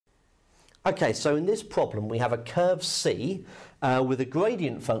Okay, so in this problem we have a curve C with a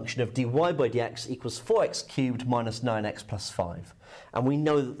gradient function of dy by dx equals 4x cubed minus 9x plus 5. And we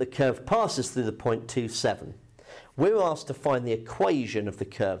know that the curve passes through the point 2, 7. We're asked to find the equation of the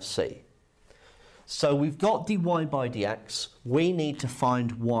curve C. So we've got dy by dx, we need to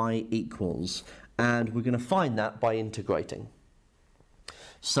find y equals, and we're going to find that by integrating.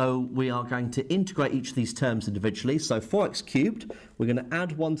 So we are going to integrate each of these terms individually. So 4x cubed, we're going to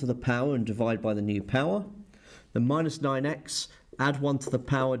add 1 to the power and divide by the new power. The minus 9x, add 1 to the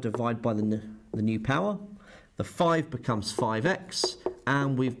power, divide by the new power. The 5 becomes 5x,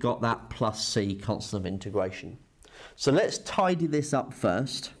 and we've got that plus c, constant of integration. So let's tidy this up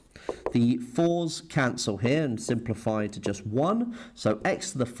first. The 4's cancel here and simplify to just 1. So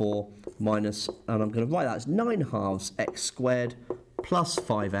x to the 4 minus, and I'm going to write that as 9 halves x squared plus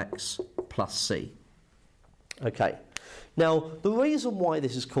 5x plus c. Okay, now the reason why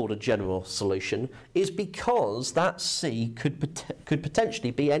this is called a general solution is because that c could potentially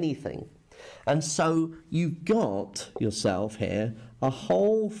be anything. And so you've got yourself here a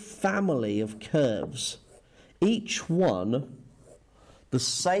whole family of curves, each one the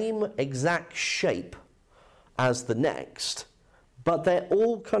same exact shape as the next, but they're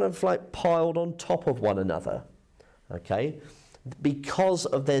all kind of like piled on top of one another, okay? Because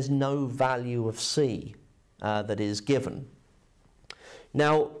there's no value of c that is given.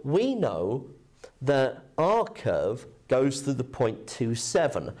 Now, we know that our curve goes through the point 2,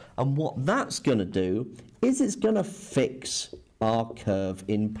 7, and what that's going to do is it's going to fix our curve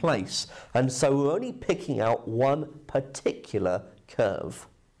in place. And so we're only picking out one particular curve.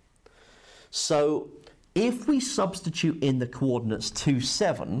 So if we substitute in the coordinates 2,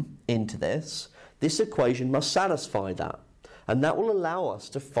 7 into this equation must satisfy that. And that will allow us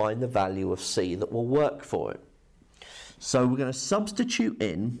to find the value of c that will work for it. So we're going to substitute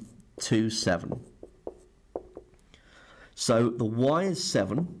in 2, 7. So the y is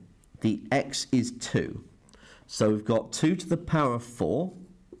 7, the x is 2. So we've got 2 to the power of 4,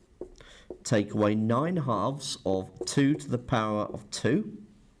 take away 9 halves of 2 to the power of 2,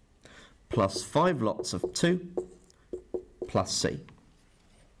 plus 5 lots of 2, plus c.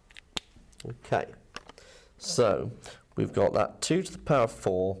 Okay, so we've got that 2 to the power of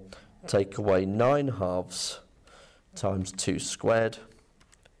 4, take away 9 halves times 2 squared,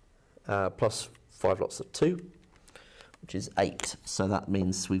 plus 5 lots of 2, which is 8. So that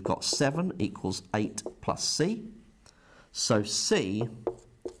means we've got 7 equals 8 plus c. So c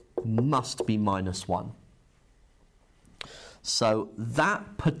must be minus 1. So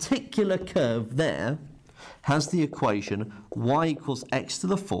that particular curve there has the equation y equals x to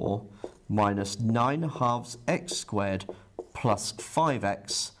the 4 minus 9 halves x squared plus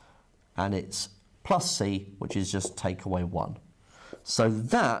 5x, and it's plus c, which is just take away 1. So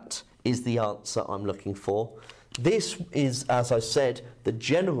that is the answer I'm looking for. This is, as I said, the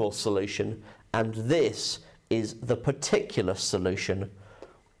general solution, and this is the particular solution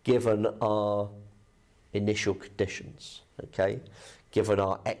given our initial conditions, okay? Given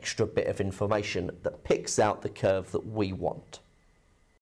our extra bit of information that picks out the curve that we want.